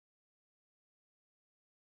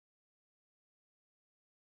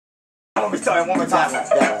restarting one more time. That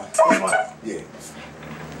one. This one?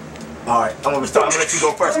 Yeah. Alright, I'm gonna restart. I'm gonna let you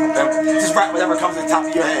go first. Just rap whatever comes to the top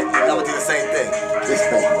of your head. I'm gonna do the same thing. This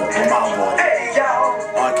thing, my mom boy. Hey, yo!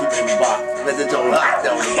 Alright, keep it in the box. Let the Joe hot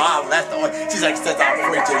though. The Bible, that's the one. She's like, since I'm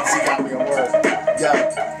preaching, she got me a word. Yo.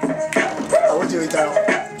 Oh, what you down?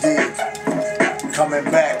 Yeah. Coming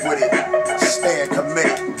back with it. Stand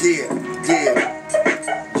committed. Yeah.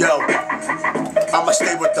 Yo. I'ma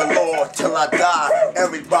stay with the Lord till I die.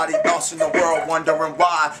 Everybody else in the world wondering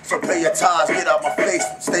why. So pay your tithes, get out my face,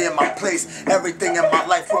 stay in my place. Everything in my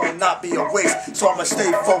life will not be a waste. So I'ma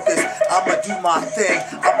stay focused, I'ma do my thing.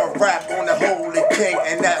 I'ma rap on the Holy King,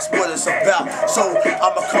 and that's what it's about. So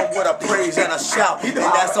I'ma come with a praise and a shout, and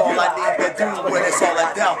that's all I need to do when it's all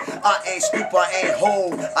I doubt. I ain't stupid, I ain't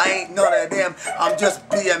whole, I ain't none of them. I'm just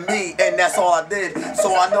being me, and that's all I did.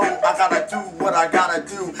 So I know I gotta do what I gotta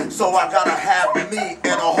do. So I gotta have me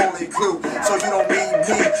and a holy crew. So you don't need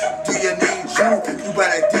me, do you need you? You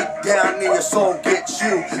better deep down in your soul get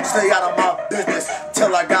you. Stay out of my business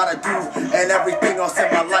till I gotta do. And everything else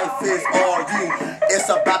in my life is all you. It's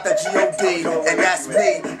about the G.O.D. and that's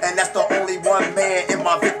me. And that's the only one man in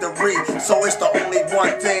my victory. So it's the only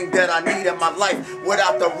one thing that I need in my life.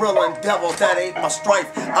 Without the real and devils, that ain't my strife.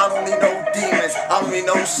 I don't need no demons, I don't need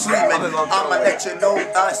no sleeping. I'ma let you know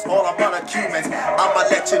us, all I'm on a humans. I'ma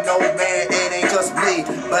let you know, man, it ain't just me,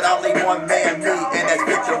 but only one man, me, and that's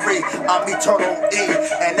victory. I'm eternal E,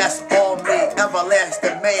 and that's all me.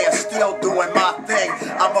 Everlasting man, still doing my thing.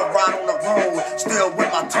 I'ma ride on the road, still with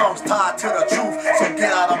my tongues tied to the truth. So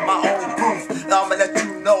get out of my own booth. Now I'ma let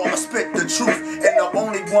you know I'ma spit the truth. And the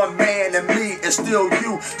only one man in me is still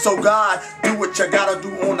you. So God, do what you gotta do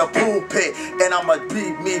on the pulpit. And I'ma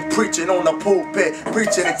be me preaching on the pulpit.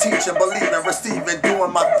 Preaching and teaching, believing, receiving,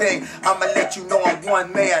 doing my thing. I'ma let you know I'm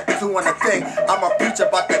one man doing the thing. I'ma preach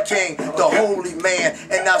about the king, the holy man.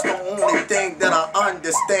 And that's the only thing that I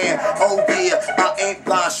understand. Oh yeah, I ain't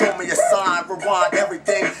blind, show me a sign. Rewind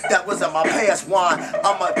everything that was in my past wine.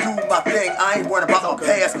 I'ma do my thing, I ain't worried about my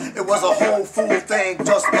past. It was a whole fool thing,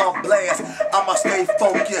 just a blast. I'ma stay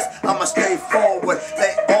focused, I'ma stay forward.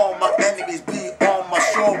 Let all my enemies be on my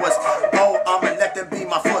shoulders. Oh, I'ma let them be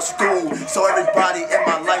my footstool. So everybody in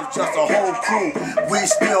my life, just a whole crew. We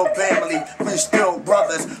still family, we still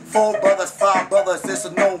brothers. 4 brothers, 5 brothers, this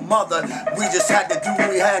is no mother. We just had to do what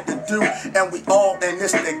we had to do. And we all in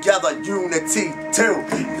this together, unity too.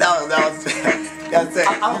 That's it.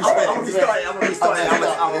 I'm gonna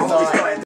restart.